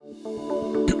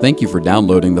Thank you for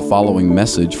downloading the following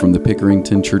message from the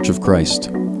Pickerington Church of Christ.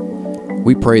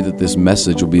 We pray that this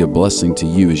message will be a blessing to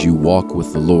you as you walk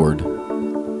with the Lord.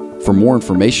 For more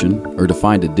information or to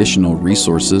find additional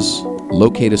resources,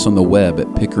 locate us on the web at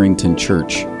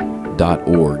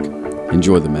pickeringtonchurch.org.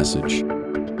 Enjoy the message.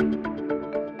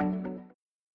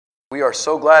 We are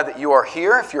so glad that you are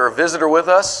here. If you're a visitor with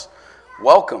us,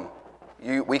 welcome.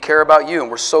 We care about you, and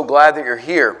we're so glad that you're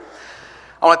here.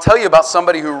 I want to tell you about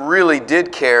somebody who really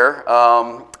did care.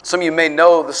 Some of you may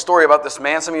know the story about this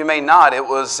man, some of you may not. It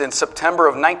was in September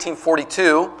of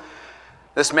 1942.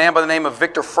 This man by the name of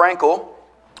Viktor Frankl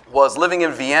was living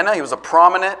in Vienna. He was a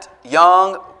prominent,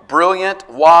 young, brilliant,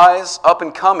 wise,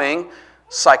 up-and-coming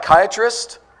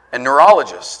psychiatrist and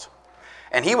neurologist.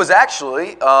 And he was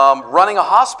actually running a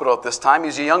hospital at this time. He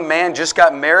was a young man, just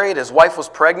got married, his wife was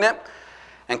pregnant,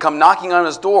 and come knocking on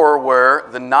his door were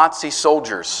the Nazi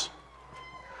soldiers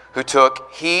who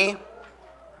took his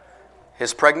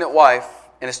pregnant wife,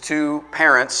 and his two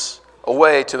parents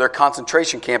away to their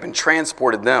concentration camp and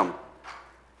transported them.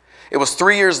 It was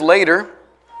 3 years later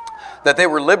that they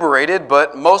were liberated,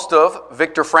 but most of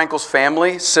Viktor Frankl's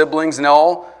family, siblings and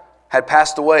all, had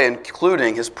passed away,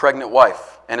 including his pregnant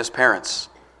wife and his parents.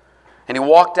 And he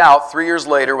walked out 3 years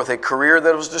later with a career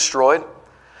that was destroyed.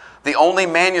 The only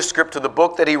manuscript to the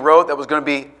book that he wrote that was going to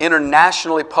be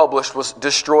internationally published was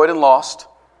destroyed and lost.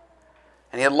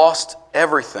 And he had lost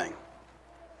everything.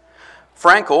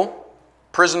 Frankl,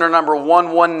 prisoner number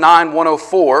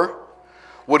 119104,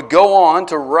 would go on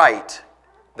to write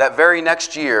that very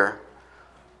next year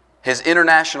his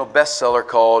international bestseller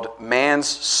called Man's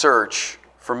Search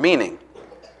for Meaning.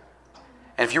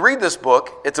 And if you read this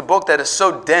book, it's a book that is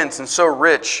so dense and so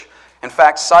rich. In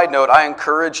fact, side note, I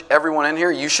encourage everyone in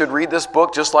here, you should read this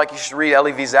book just like you should read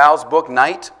Elie Wiesel's book,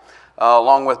 Night,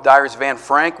 along with Diaries of Anne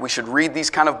Frank. We should read these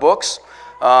kind of books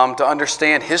to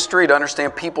understand history, to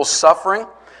understand people's suffering.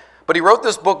 But he wrote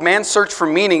this book, Man's Search for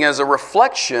Meaning, as a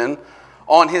reflection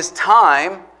on his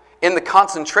time in the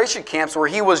concentration camps where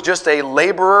he was just a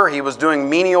laborer, he was doing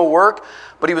menial work,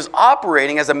 but he was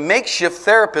operating as a makeshift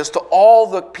therapist to all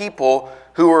the people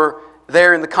who were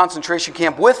there in the concentration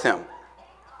camp with him.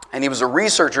 And he was a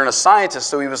researcher and a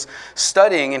scientist, so he was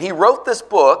studying, and he wrote this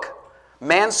book,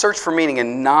 Man's Search for Meaning,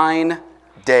 in 9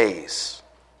 days.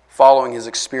 Following his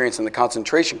experience in the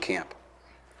concentration camp.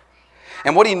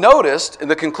 And what he noticed in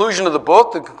the conclusion of the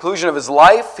book, the conclusion of his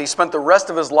life, he spent the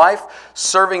rest of his life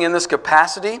serving in this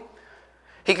capacity,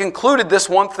 he concluded this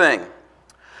one thing,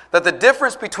 that the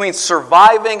difference between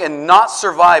surviving and not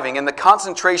surviving in the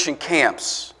concentration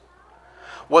camps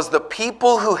was the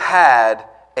people who had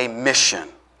a mission,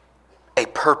 a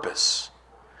purpose.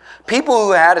 People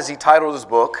who had, as he titled his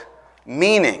book,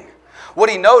 meaning. What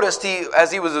he noticed,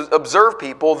 as he was observed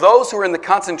people, those who were in the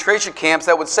concentration camps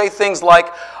that would say things like,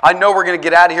 I know we're going to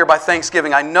get out of here by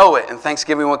Thanksgiving, I know it, and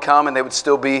Thanksgiving would come and they would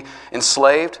still be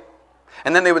enslaved.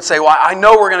 And then they would say, well, I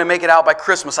know we're going to make it out by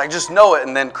Christmas, I just know it,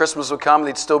 and then Christmas would come and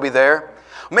they'd still be there.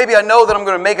 Maybe I know that I'm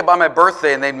going to make it by my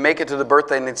birthday, and they'd make it to the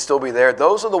birthday and they'd still be there.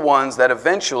 Those are the ones that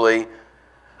eventually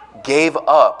gave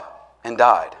up and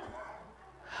died.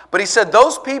 But he said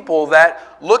those people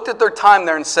that looked at their time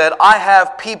there and said, I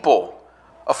have people,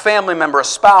 a family member, a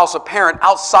spouse, a parent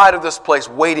outside of this place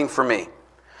waiting for me.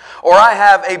 Or I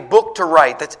have a book to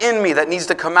write that's in me that needs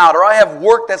to come out. Or I have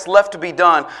work that's left to be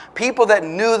done. People that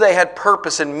knew they had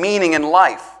purpose and meaning in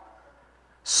life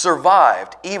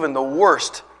survived even the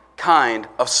worst kind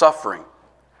of suffering.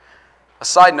 A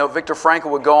side note, Viktor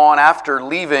Frankl would go on after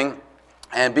leaving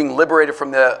and being liberated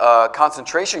from the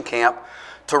concentration camp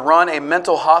to run a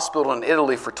mental hospital in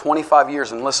Italy for 25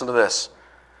 years. And listen to this.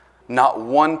 Not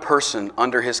one person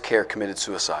under his care committed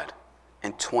suicide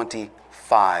in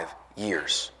 25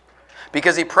 years.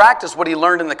 Because he practiced what he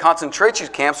learned in the concentration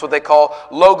camps, what they call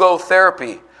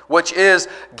logotherapy, which is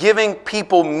giving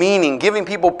people meaning, giving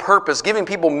people purpose, giving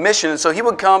people mission. And so he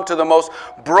would come to the most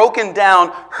broken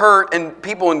down, hurt, and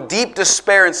people in deep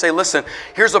despair and say, listen,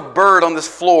 here's a bird on this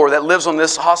floor that lives on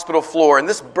this hospital floor, and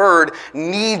this bird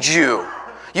needs you.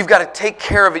 You've got to take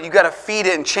care of it. You've got to feed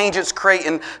it and change its crate.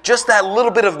 And just that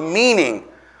little bit of meaning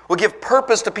would give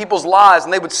purpose to people's lives.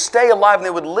 And they would stay alive and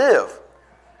they would live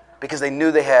because they knew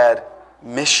they had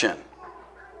mission.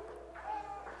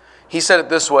 He said it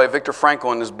this way, Viktor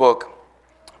Frankl in his book,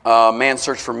 Man's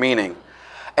Search for Meaning.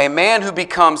 A man who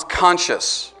becomes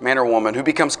conscious, man or woman, who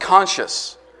becomes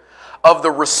conscious of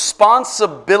the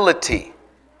responsibility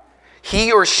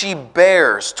he or she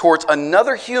bears towards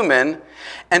another human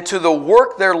and to the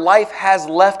work their life has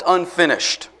left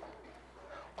unfinished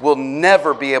will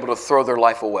never be able to throw their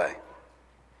life away.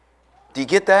 Do you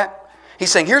get that?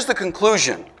 He's saying, here's the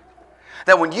conclusion.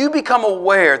 That when you become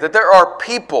aware that there are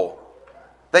people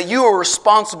that you are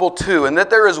responsible to and that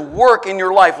there is work in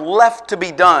your life left to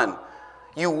be done,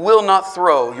 you will not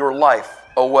throw your life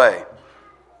away.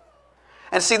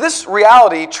 And see, this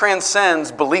reality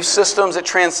transcends belief systems, it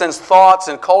transcends thoughts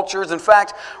and cultures. In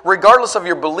fact, regardless of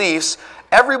your beliefs,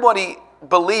 everybody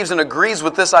believes and agrees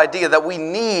with this idea that we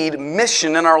need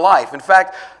mission in our life. In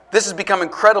fact, this has become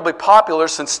incredibly popular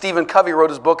since Stephen Covey wrote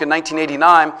his book in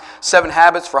 1989, 7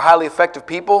 Habits for Highly Effective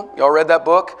People. Y'all read that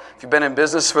book? If you've been in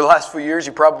business for the last few years,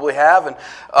 you probably have. And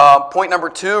point number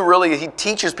 2, really, he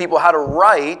teaches people how to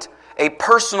write a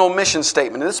personal mission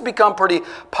statement. And this has become pretty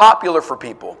popular for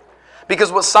people.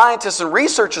 Because what scientists and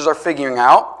researchers are figuring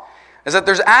out is that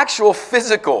there's actual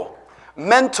physical,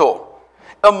 mental,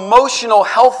 emotional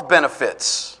health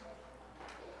benefits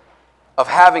of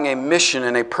having a mission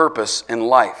and a purpose in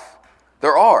life.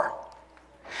 There are.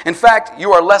 In fact,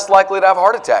 you are less likely to have a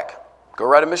heart attack. Go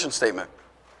write a mission statement.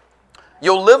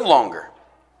 You'll live longer.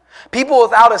 People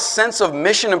without a sense of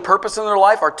mission and purpose in their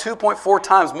life are 2.4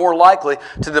 times more likely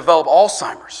to develop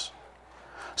Alzheimer's.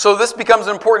 So this becomes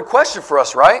an important question for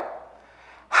us, right?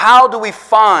 How do we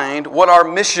find what our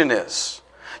mission is?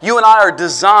 You and I are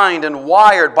designed and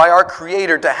wired by our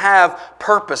Creator to have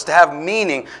purpose, to have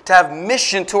meaning, to have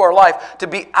mission to our life, to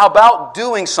be about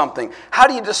doing something. How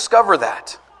do you discover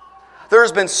that? There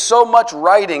has been so much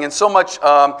writing and so much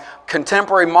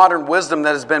contemporary modern wisdom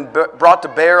that has been brought to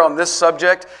bear on this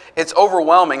subject. It's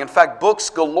overwhelming. In fact, books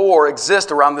galore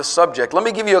exist around this subject. Let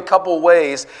me give you a couple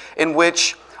ways in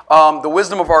which the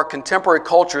wisdom of our contemporary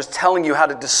culture is telling you how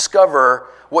to discover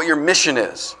what your mission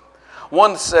is.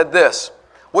 One said this: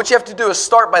 what you have to do is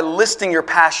start by listing your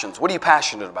passions. What are you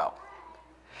passionate about?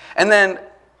 And then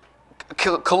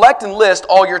collect and list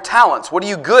all your talents. What are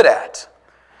you good at?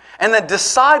 And then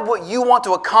decide what you want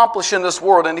to accomplish in this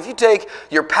world. And if you take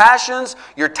your passions,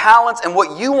 your talents, and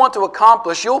what you want to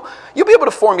accomplish, you'll be able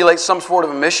to formulate some sort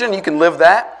of a mission. You can live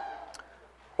that.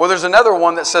 Or there's another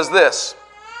one that says this: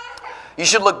 you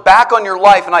should look back on your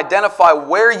life and identify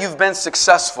where you've been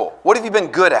successful. What have you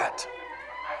been good at?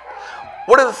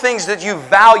 What are the things that you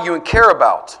value and care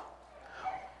about?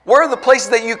 Where are the places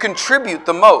that you contribute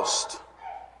the most?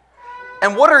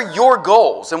 And what are your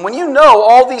goals? And when you know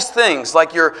all these things,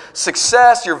 like your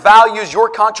success, your values, your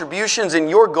contributions, and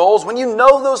your goals, when you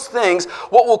know those things,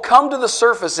 what will come to the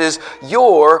surface is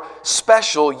your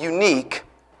special, unique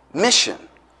mission.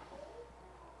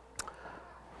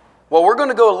 Well, we're going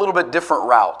to go a little bit different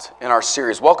route in our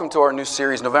series. Welcome to our new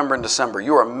series, November and December.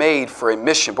 You are made for a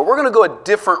mission. But we're going to go a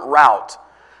different route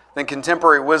than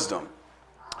contemporary wisdom.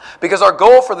 Because our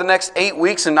goal for the next 8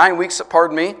 weeks and 9 weeks,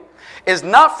 is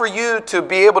not for you to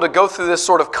be able to go through this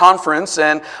sort of conference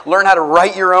and learn how to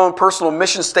write your own personal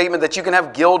mission statement that you can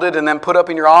have gilded and then put up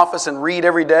in your office and read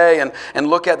every day and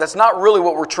look at. That's not really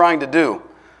what we're trying to do.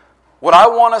 What I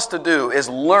want us to do is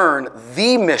learn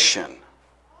the mission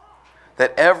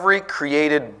that every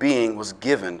created being was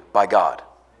given by God.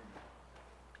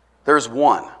 There's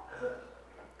one.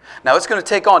 Now, it's going to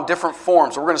take on different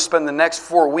forms. We're going to spend the next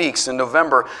 4 weeks in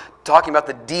November talking about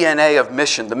the DNA of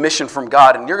mission, the mission from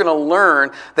God. And you're going to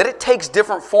learn that it takes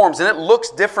different forms and it looks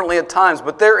differently at times,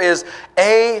 but there is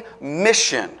a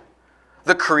mission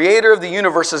the Creator of the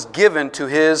universe has given to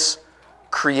His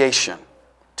creation,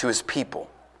 to His people.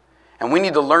 And we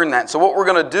need to learn that. So what we're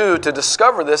going to do to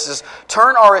discover this is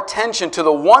turn our attention to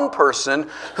the one person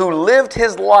who lived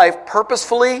his life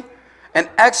purposefully and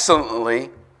excellently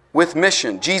with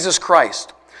mission, Jesus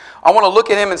Christ. I want to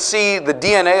look at Him and see the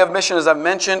DNA of mission, as I've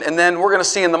mentioned, and then we're going to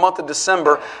see in the month of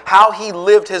December how He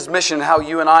lived His mission and how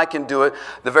you and I can do it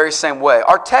the very same way.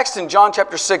 Our text in John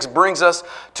chapter 6 brings us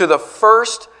to the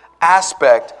first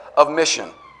aspect of mission.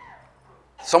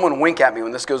 Someone wink at me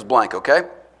when this goes blank, okay?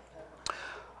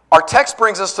 Our text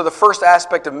brings us to the first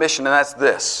aspect of mission, and that's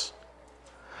this: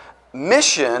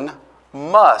 mission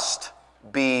must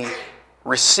be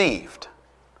received.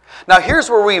 Now, here's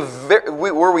where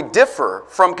we differ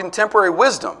from contemporary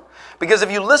wisdom. Because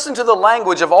if you listen to the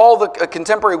language of all the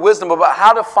contemporary wisdom about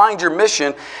how to find your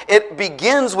mission, it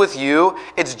begins with you,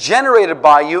 it's generated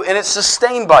by you, and it's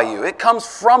sustained by you. It comes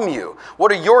from you.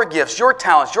 What are your gifts, your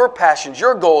talents, your passions,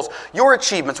 your goals, your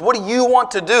achievements? What do you want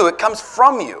to do? It comes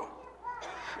from you.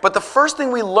 But the first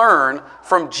thing we learn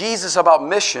from Jesus about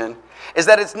mission is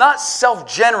that it's not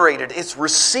self-generated, it's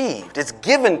received, it's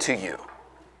given to you.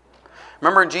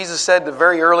 Remember, Jesus said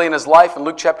very early in His life in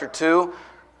Luke chapter 2,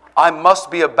 I must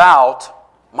be about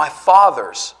my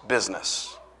Father's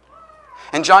business.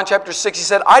 In John chapter 6, He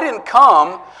said, I didn't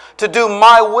come to do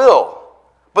my will,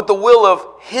 but the will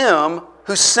of Him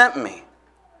who sent me.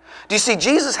 Do you see,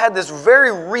 Jesus had this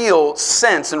very real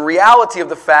sense and reality of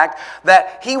the fact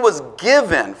that he was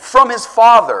given from his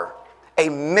Father a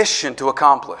mission to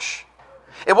accomplish.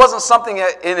 It wasn't something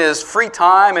in his free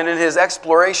time and in his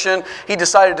exploration he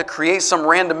decided to create some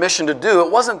random mission to do. It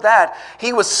wasn't that.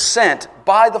 He was sent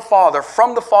by the Father,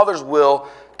 from the Father's will,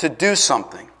 to do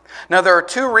something. Now, there are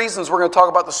two reasons we're going to talk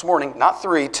about this morning, not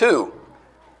three, two,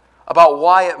 about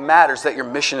why it matters that your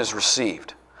mission is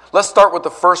received. Let's start with the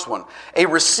first one. A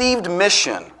received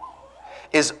mission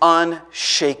is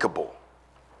unshakable.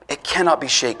 It cannot be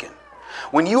shaken.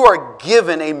 When you are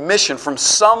given a mission from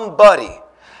somebody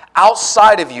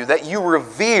outside of you that you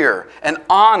revere and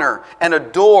honor and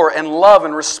adore and love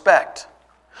and respect,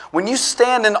 when you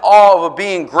stand in awe of a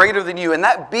being greater than you and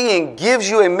that being gives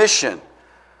you a mission,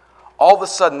 all of a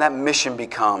sudden that mission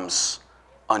becomes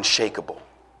unshakable.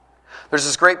 There's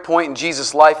this great point in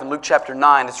Jesus' life in Luke chapter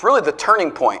 9. It's really the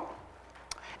turning point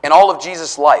in all of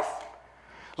Jesus' life.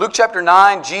 Luke chapter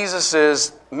 9,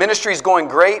 Jesus' ministry is going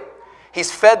great. He's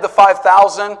fed the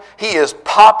 5,000. He is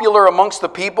popular amongst the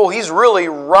people. He's really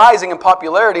rising in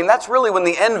popularity. And that's really when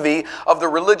the envy of the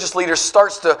religious leaders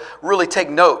starts to really take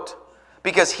note.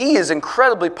 Because he is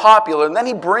incredibly popular. And then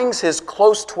he brings his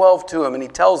close 12 to him and he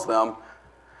tells them,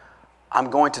 I'm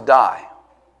going to die,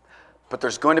 but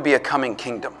there's going to be a coming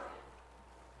kingdom.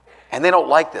 And they don't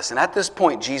like this. And at this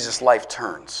point, Jesus' life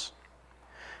turns.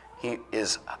 He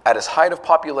is at his height of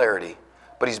popularity,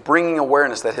 but he's bringing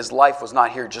awareness that his life was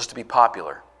not here just to be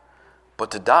popular,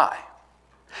 but to die.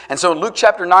 And so in Luke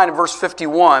chapter 9 and verse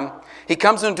 51, he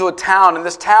comes into a town, and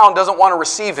this town doesn't want to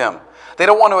receive him. They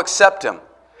don't want to accept him.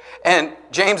 And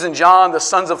James and John, the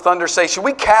sons of thunder, say, should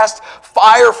we cast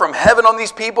fire from heaven on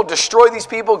these people, destroy these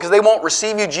people because they won't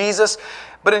receive you, Jesus?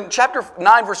 But in chapter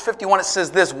 9, verse 51, it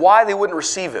says this, why they wouldn't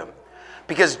receive him.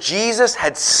 Because Jesus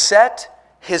had set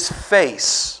his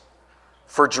face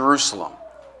for Jerusalem.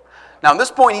 Now, at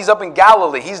this point, he's up in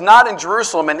Galilee. He's not in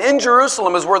Jerusalem. And in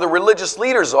Jerusalem is where the religious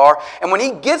leaders are. And when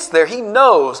he gets there, he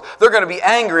knows they're going to be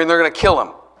angry and they're going to kill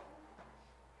him.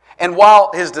 And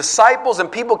while his disciples and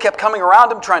people kept coming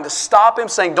around him, trying to stop him,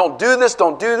 saying, don't do this,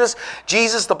 don't do this,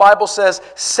 Jesus, the Bible says,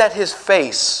 set his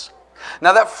face.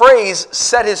 Now, that phrase,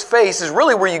 set his face, is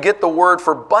really where you get the word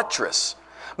for buttress.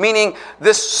 Meaning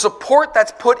this support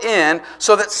that's put in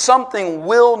so that something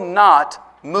will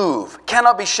not move,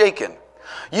 cannot be shaken.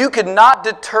 You could not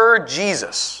deter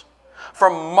Jesus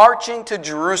from marching to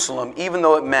Jerusalem even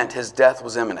though it meant his death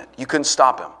was imminent. You couldn't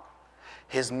stop him.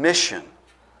 His mission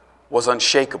was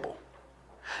unshakable.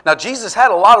 Now, Jesus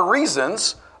had a lot of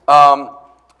reasons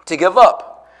to give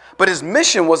up, but his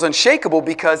mission was unshakable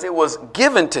because it was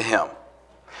given to him.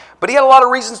 But he had a lot of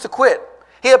reasons to quit.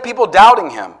 He had people doubting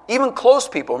him, even close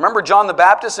people. Remember John the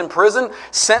Baptist in prison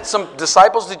sent some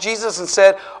disciples to Jesus and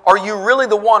said, are you really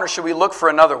the one or should we look for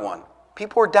another one?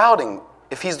 People were doubting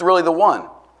if he's really the one.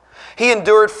 He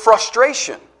endured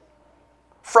frustration,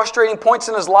 frustrating points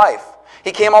in his life.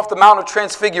 He came off the Mount of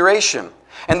Transfiguration,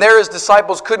 and there his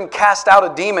disciples couldn't cast out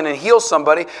a demon and heal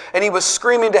somebody, and he was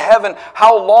screaming to heaven,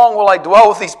 how long will I dwell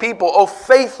with these people, O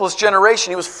faithless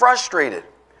generation? He was frustrated.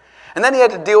 And then he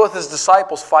had to deal with his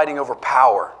disciples fighting over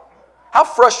power. How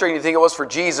frustrating do you think it was for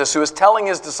Jesus, who was telling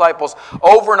his disciples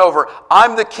over and over,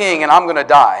 I'm the king and I'm going to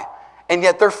die, and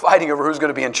yet they're fighting over who's going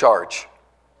to be in charge.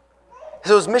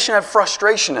 So his mission had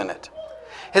frustration in it.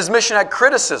 His mission had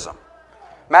criticism.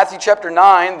 Matthew chapter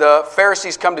 9, the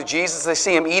Pharisees come to Jesus. They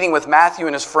see him eating with Matthew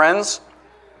and his friends.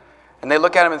 And they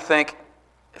look at him and think,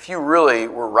 if you really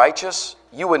were righteous,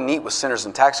 you wouldn't eat with sinners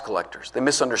and tax collectors. They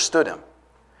misunderstood him.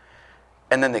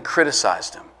 And then they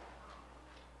criticized him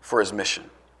for his mission.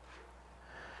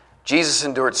 Jesus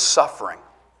endured suffering.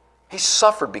 He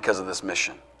suffered because of this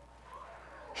mission.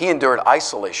 He endured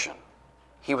isolation.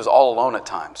 He was all alone at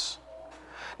times.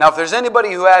 Now, if there's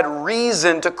anybody who had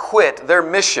reason to quit their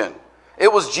mission, it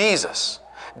was Jesus.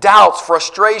 Doubts,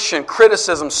 frustration,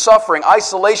 criticism, suffering,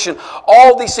 isolation,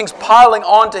 all these things piling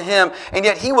onto him, and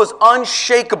yet he was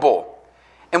unshakable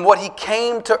in what he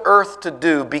came to earth to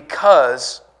do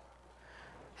because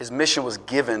his mission was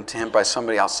given to him by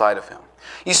somebody outside of him.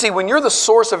 You see, when you're the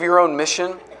source of your own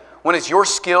mission, when it's your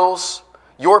skills,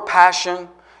 your passion,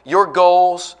 your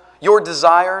goals, your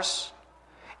desires,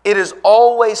 it is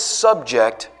always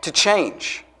subject to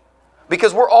change.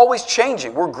 Because we're always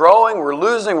changing. We're growing, we're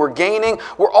losing, we're gaining.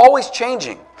 We're always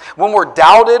changing. When we're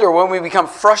doubted or when we become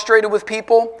frustrated with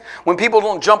people, when people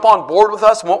don't jump on board with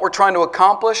us and what we're trying to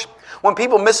accomplish, when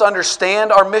people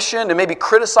misunderstand our mission and maybe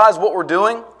criticize what we're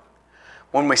doing,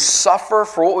 when we suffer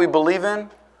for what we believe in,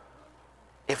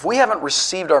 if we haven't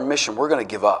received our mission, we're going to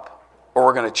give up or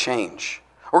we're going to change.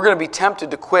 We're going to be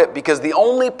tempted to quit because the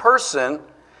only person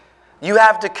You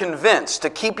have to convince to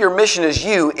keep your mission as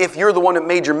you if you're the one that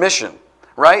made your mission.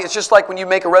 Right? It's just like when you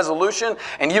make a resolution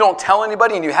and you don't tell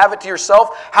anybody and you have it to yourself.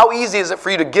 How easy is it for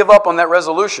you to give up on that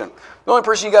resolution? The only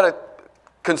person you got to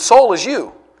console is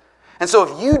you. And so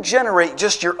if you generate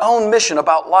just your own mission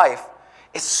about life,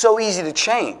 it's so easy to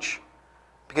change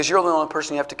because you're the only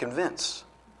person you have to convince.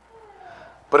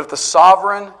 But if the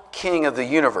sovereign king of the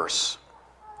universe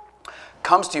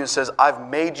comes to you and says, I've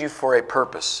made you for a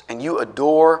purpose, and you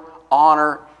adore,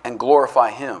 honor, and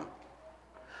glorify him,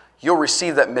 you'll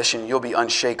receive that mission. You'll be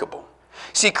unshakable.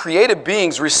 See, created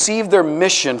beings receive their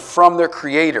mission from their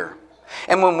Creator.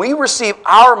 And when we receive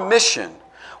our mission,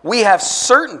 we have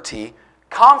certainty,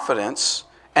 confidence,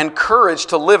 and courage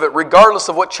to live it regardless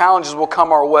of what challenges will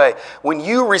come our way. When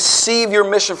you receive your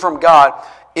mission from God,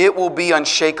 it will be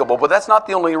unshakable. But that's not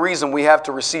the only reason we have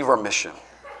to receive our mission.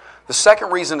 The second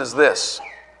reason is this.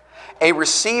 A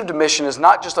received mission is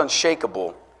not just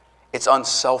unshakable, it's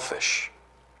unselfish.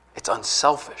 It's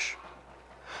unselfish.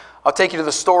 I'll take you to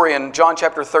the story in John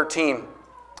chapter 13.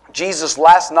 Jesus'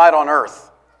 last night on earth.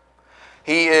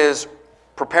 He is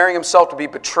preparing himself to be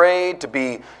betrayed, to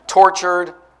be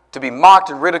tortured, to be mocked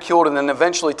and ridiculed, and then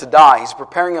eventually to die. He's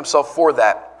preparing himself for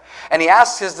that. And he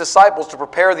asks his disciples to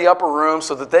prepare the upper room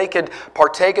so that they could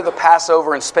partake of the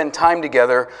Passover and spend time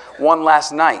together one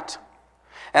last night.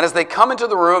 And as they come into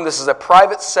the room, this is a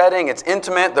private setting, it's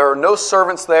intimate, there are no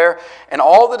servants there, and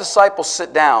all the disciples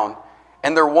sit down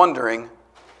and they're wondering,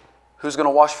 who's going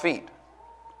to wash feet?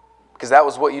 Because that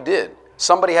was what you did.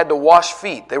 Somebody had to wash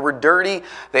feet. They were dirty,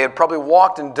 they had probably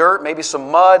walked in dirt, maybe some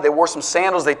mud, they wore some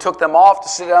sandals, they took them off to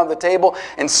sit down at the table,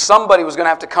 and somebody was going to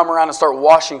have to come around and start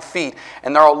washing feet,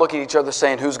 and they're all looking at each other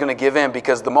saying, who's going to give in?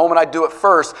 Because the moment I do it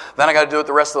first, then I got to do it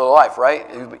the rest of the life, right?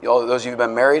 All those of you who've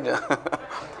been married,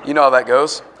 you know how that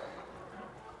goes.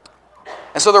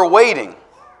 And so they're waiting.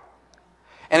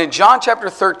 And in John chapter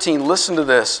 13, listen to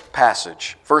this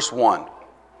passage, verse 1.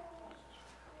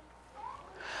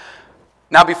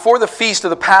 Now before the feast of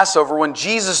the Passover, when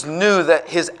Jesus knew that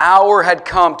his hour had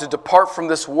come to depart from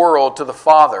this world to the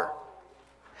Father,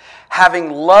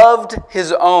 having loved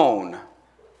his own,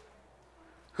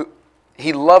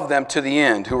 he loved them to the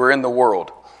end who were in the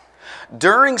world.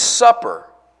 During supper,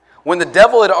 when the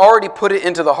devil had already put it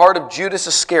into the heart of Judas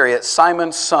Iscariot,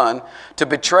 Simon's son, to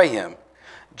betray him,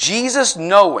 Jesus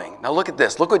knowing, now look at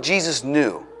this, look what Jesus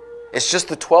knew. It's just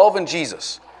the 12 and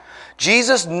Jesus.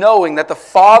 Jesus knowing that the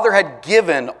Father had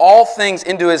given all things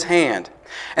into his hand,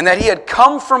 and that he had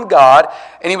come from God,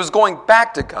 and he was going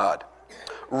back to God,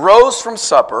 rose from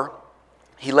supper,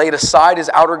 he laid aside his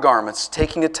outer garments,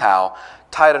 taking a towel,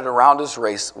 tied it around his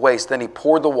waist, then he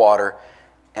poured the water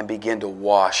and began to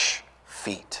wash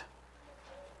feet.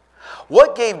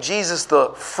 What gave Jesus the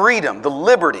freedom, the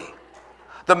liberty,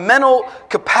 the mental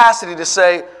capacity to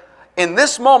say, in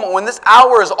this moment, when this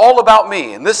hour is all about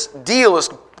me, and this deal is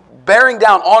bearing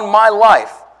down on my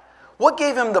life, what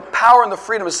gave him the power and the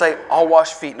freedom to say, I'll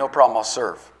wash feet, no problem, I'll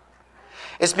serve?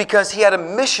 It's because he had a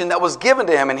mission that was given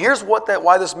to him. And here's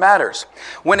why this matters.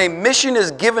 When a mission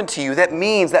is given to you, that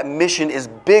means that mission is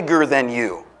bigger than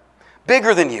you.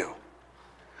 Bigger than you.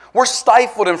 We're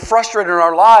stifled and frustrated in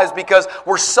our lives because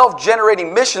we're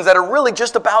self-generating missions that are really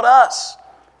just about us.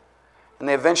 And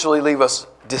they eventually leave us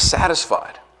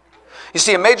dissatisfied. You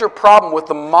see, a major problem with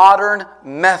the modern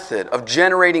method of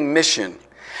generating mission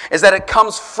is that it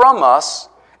comes from us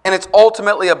and it's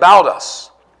ultimately about us.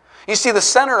 You see, the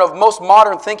center of most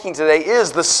modern thinking today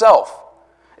is the self.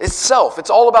 It's self. It's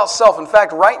all about self. In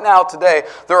fact, right now today,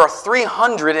 there are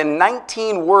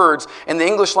 319 words in the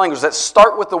English language that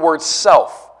start with the word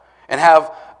self and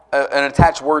have an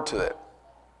attached word to it.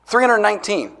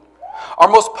 319. Our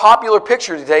most popular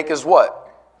picture to take is what?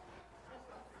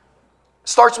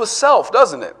 Starts with self,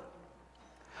 doesn't it?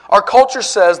 Our culture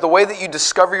says the way that you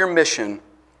discover your mission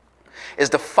is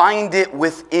to find it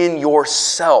within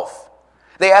yourself.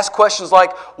 They ask questions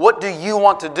like, what do you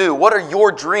want to do? What are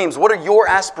your dreams? What are your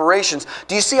aspirations?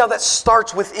 Do you see how that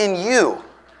starts within you?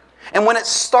 And when it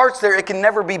starts there, it can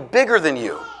never be bigger than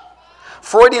you.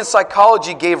 Freudian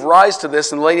psychology gave rise to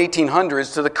this in the late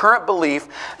 1800s, to the current belief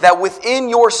that within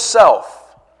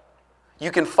yourself,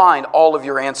 you can find all of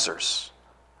your answers.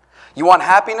 You want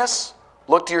happiness?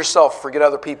 Look to yourself, forget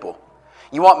other people.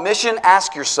 You want mission?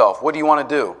 Ask yourself, what do you want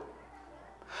to do?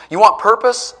 You want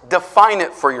purpose? Define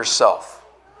it for yourself.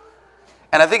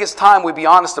 And I think it's time we be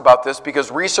honest about this,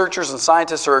 because researchers and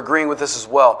scientists are agreeing with this as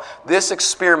well. This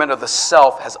experiment of the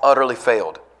self has utterly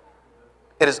failed.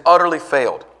 It has utterly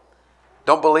failed.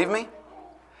 Don't believe me?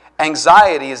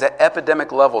 Anxiety is at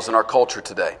epidemic levels in our culture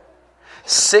today.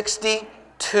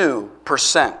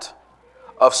 62%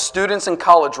 of students in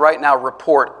college right now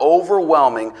report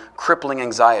overwhelming, crippling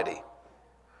anxiety.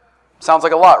 Sounds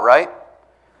like a lot, right?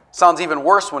 Sounds even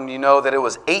worse when you know that it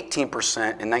was 18%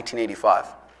 in 1985.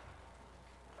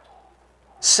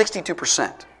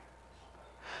 62%.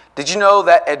 Did you know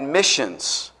that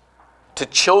admissions to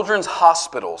children's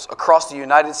hospitals across the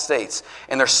United States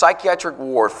in their psychiatric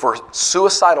ward for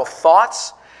suicidal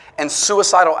thoughts and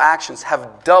suicidal actions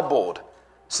have doubled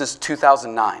since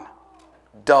 2009?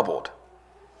 Doubled.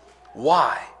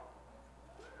 Why?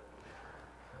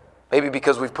 Maybe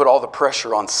because we've put all the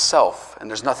pressure on self and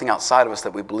there's nothing outside of us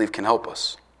that we believe can help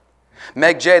us.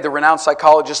 Meg Jay, the renowned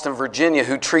psychologist in Virginia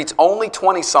who treats only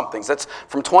 20-somethings, that's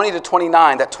from 20 to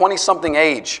 29, that 20-something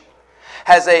age,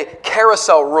 has a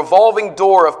carousel, revolving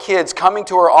door of kids coming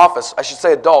to her office, I should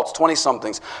say adults,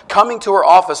 20-somethings, coming to her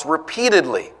office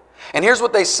repeatedly. And here's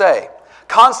what they say.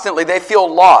 Constantly, they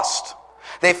feel lost.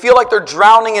 They feel like they're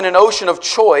drowning in an ocean of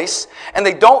choice, and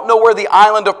they don't know where the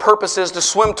island of purpose is to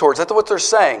swim towards. That's what they're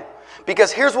saying.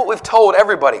 Because here's what we've told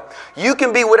everybody. You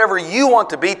can be whatever you want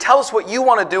to be. Tell us what you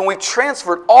want to do. And we've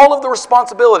transferred all of the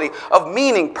responsibility of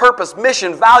meaning, purpose,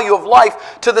 mission, value of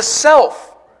life to the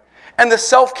self. And the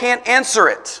self can't answer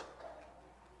it.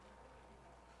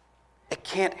 It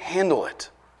can't handle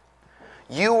it.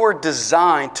 You were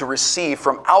designed to receive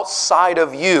from outside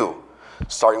of you,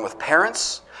 starting with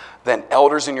parents, then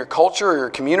elders in your culture or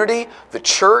your community, the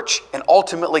church, and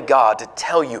ultimately God, to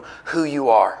tell you who you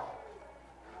are,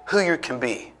 who you can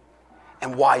be,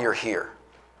 and why you're here.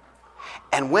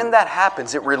 And when that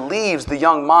happens, it relieves the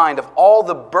young mind of all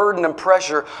the burden and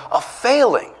pressure of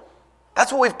failing.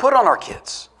 That's what we've put on our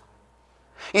kids.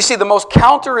 You see, the most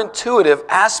counterintuitive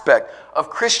aspect of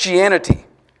Christianity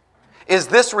is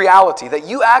this reality that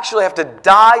you actually have to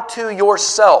die to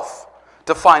yourself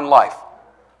to find life.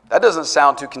 That doesn't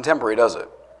sound too contemporary, does it?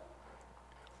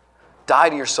 Die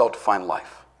to yourself to find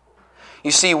life.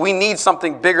 You see, we need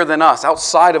something bigger than us,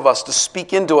 outside of us, to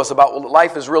speak into us about what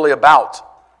life is really about.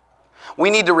 We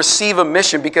need to receive a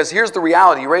mission because here's the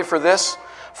reality. You ready for this?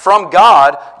 From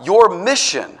God, your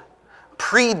mission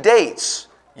predates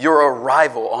your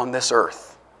arrival on this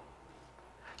earth.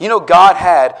 You know, God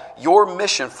had your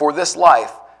mission for this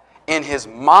life in His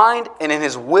mind and in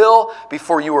His will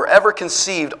before you were ever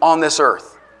conceived on this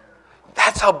earth.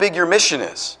 That's how big your mission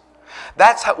is.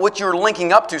 That's what you're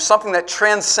linking up to, something that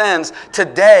transcends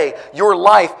today, your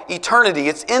life, eternity.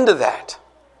 It's into that.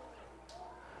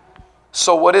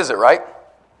 So what is it, right?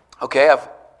 Okay, I've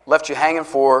left you hanging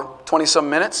for 20-some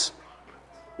minutes.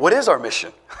 What is our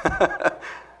mission?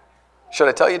 Should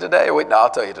I tell you today? Wait, no, I'll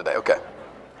tell you today. Okay.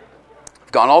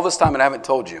 I've gone all this time and I haven't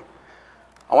told you.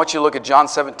 I want you to look at John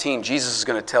 17. Jesus is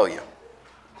going to tell you.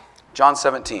 John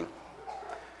 17.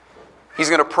 He's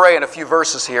going to pray in a few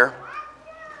verses here.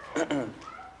 And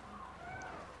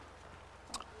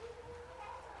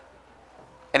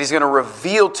He's going to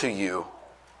reveal to you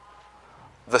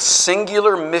the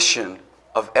singular mission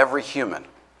of every human.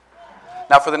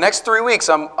 Now, for the next 3 weeks,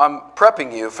 I'm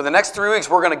prepping you. For the next 3 weeks,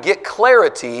 we're going to get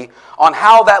clarity on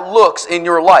how that looks in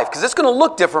your life. Because it's going to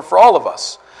look different for all of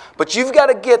us. But you've got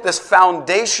to get this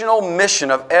foundational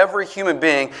mission of every human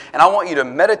being. And I want you to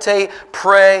meditate,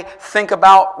 pray, think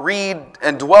about, read,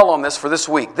 and dwell on this for this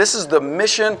week. This is the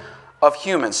mission of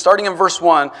humans. Starting in verse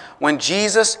 1, when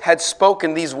Jesus had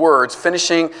spoken these words,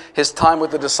 finishing His time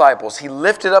with the disciples, He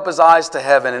lifted up His eyes to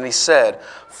heaven and He said,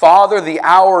 Father, the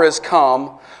hour is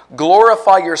come.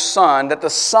 Glorify your Son, that the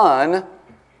Son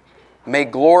may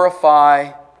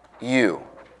glorify you.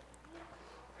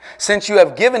 Since you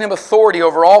have given Him authority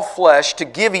over all flesh to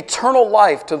give eternal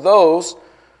life to those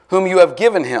whom you have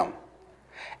given Him.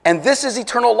 And this is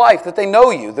eternal life, that they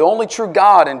know you, the only true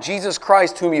God, and Jesus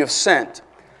Christ whom you have sent.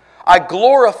 I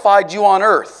glorified you on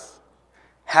earth,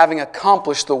 having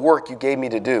accomplished the work you gave me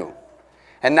to do.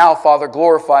 And now, Father,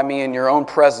 glorify me in your own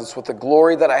presence with the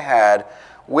glory that I had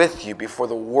with you before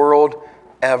the world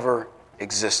ever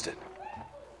existed.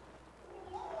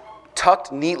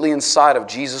 Tucked neatly inside of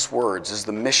Jesus' words is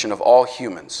the mission of all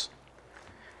humans.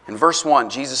 In verse 1,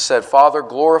 Jesus said, Father,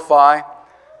 glorify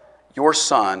your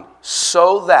Son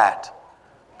so that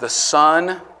the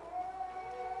Son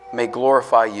may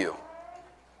glorify you.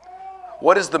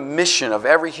 What is the mission of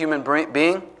every human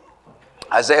being?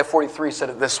 Isaiah 43 said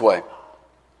it this way.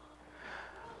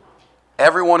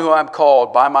 Everyone who I'm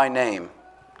called by my name,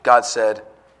 God said,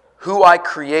 who I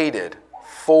created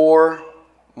for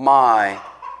my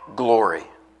glory.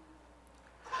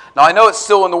 Now I know it's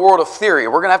still in the world of theory.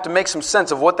 We're going to have to make some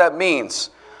sense of what that means.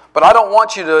 But I don't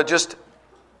want you to just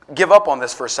give up on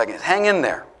this for a second. Hang in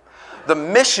there. The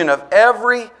mission of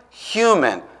every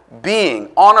human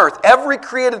being on earth, every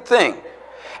created thing,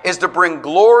 is to bring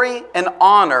glory and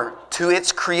honor to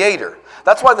its creator.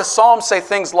 That's why the Psalms say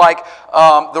things like,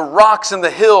 the rocks and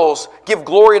the hills give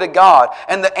glory to God,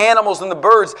 and the animals and the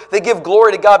birds, they give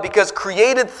glory to God, because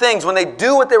created things, when they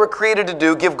do what they were created to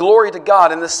do, give glory to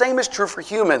God. And the same is true for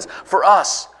humans, for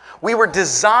us. We were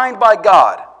designed by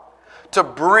God to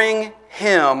bring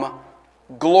Him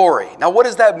glory. Now, what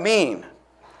does that mean?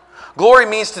 Glory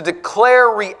means to declare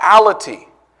reality.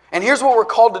 And here's what we're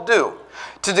called to do.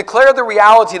 To declare the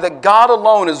reality that God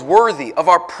alone is worthy of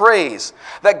our praise,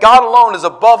 that God alone is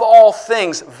above all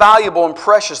things valuable and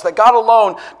precious, that God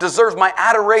alone deserves my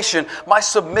adoration, my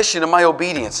submission, and my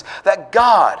obedience, that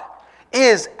God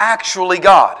is actually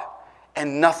God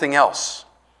and nothing else.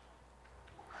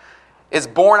 It's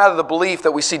born out of the belief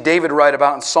that we see David write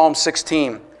about in Psalm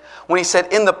 16, when he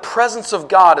said, "In the presence of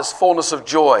God is fullness of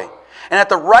joy, and at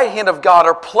the right hand of God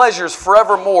are pleasures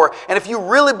forevermore." And if you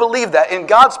really believe that, in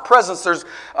God's presence there's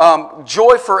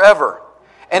joy forever,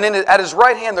 and at His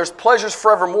right hand there's pleasures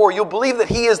forevermore, you'll believe that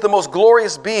He is the most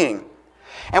glorious being,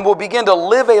 and will begin to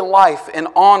live a life in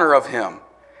honor of Him,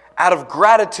 out of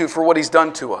gratitude for what He's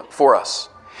done for us,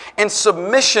 in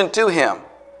submission to Him,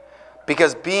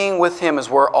 because being with Him is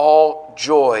where all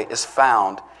joy is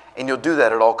found, and you'll do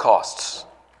that at all costs.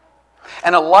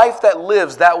 And a life that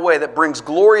lives that way, that brings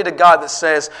glory to God, that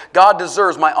says, God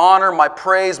deserves my honor, my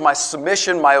praise, my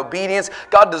submission, my obedience.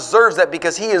 God deserves that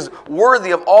because He is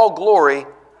worthy of all glory,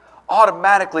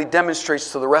 automatically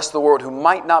demonstrates to the rest of the world who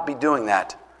might not be doing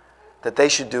that they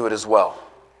should do it as well.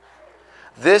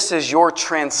 This is your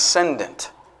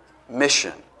transcendent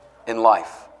mission in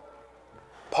life.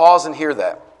 Pause and hear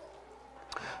that.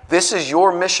 This is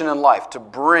your mission in life, to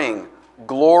bring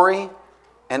glory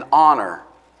and honor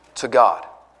to God.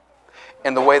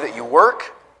 In the way that you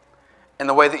work, in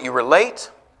the way that you relate,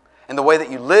 in the way that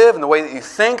you live, in the way that you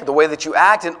think, the way that you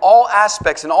act, in all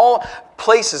aspects, in all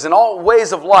places, in all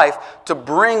ways of life, to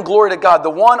bring glory to God. The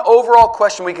one overall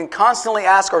question we can constantly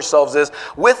ask ourselves is,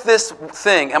 with this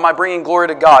thing, am I bringing glory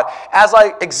to God? As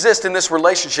I exist in this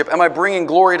relationship, am I bringing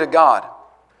glory to God?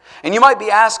 And you might be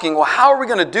asking, well, how are we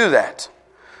going to do that?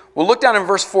 Well, look down in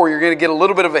verse 4. You're going to get a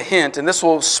little bit of a hint, and this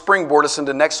will springboard us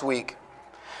into next week.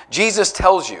 Jesus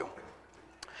tells you,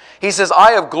 He says,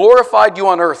 "I have glorified you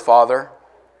on earth, Father,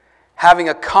 having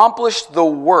accomplished the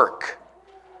work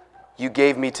you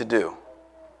gave me to do."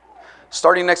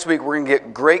 Starting next week, we're going to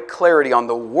get great clarity on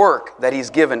the work that He's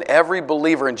given every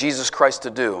believer in Jesus Christ to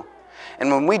do.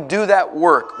 And when we do that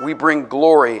work, we bring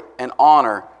glory and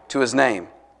honor to His name.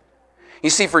 You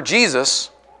see, for Jesus,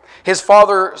 His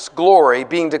Father's glory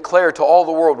being declared to all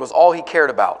the world was all He cared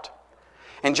about.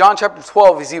 In John chapter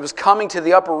 12, as He was coming to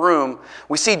the upper room,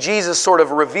 we see Jesus sort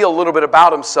of reveal a little bit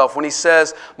about Himself when He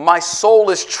says, "My soul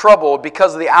is troubled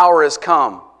because the hour has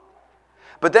come."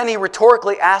 But then He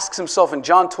rhetorically asks Himself in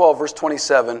John 12, verse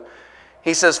 27,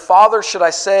 He says, "Father, should I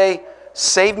say,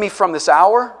 save me from this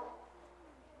hour?"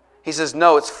 He says,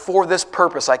 "No, it's for this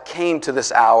purpose I came to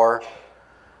this hour.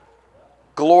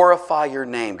 Glorify your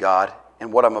name, God,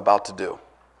 in what I'm about to do."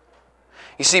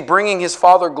 You see, bringing His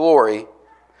Father glory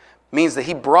means that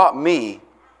He brought me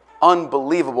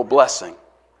unbelievable blessing.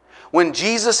 When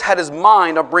Jesus had His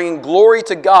mind on bringing glory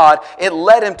to God, it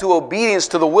led Him to obedience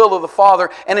to the will of the Father,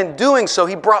 and in doing so,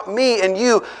 He brought me and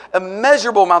you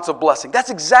immeasurable amounts of blessing. That's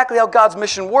exactly how God's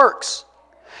mission works.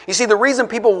 You see, the reason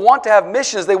people want to have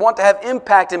missions, they want to have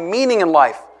impact and meaning in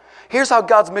life. Here's how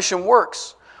God's mission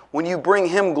works. When you bring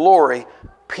Him glory,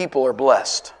 people are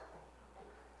blessed.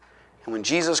 And when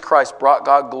Jesus Christ brought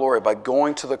God glory by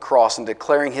going to the cross and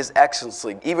declaring His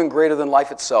excellency, even greater than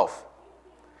life itself,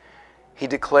 He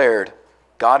declared,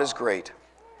 God is great,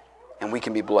 and we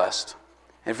can be blessed.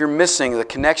 And if you're missing the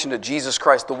connection to Jesus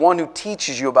Christ, the one who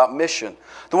teaches you about mission,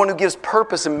 the one who gives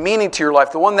purpose and meaning to your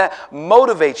life, the one that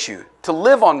motivates you to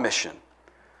live on mission,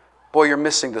 boy, you're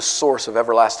missing the source of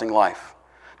everlasting life.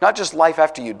 Not just life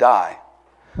after you die,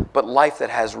 but life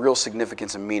that has real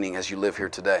significance and meaning as you live here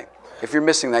today. If you're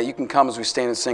missing that, you can come as we stand and sing.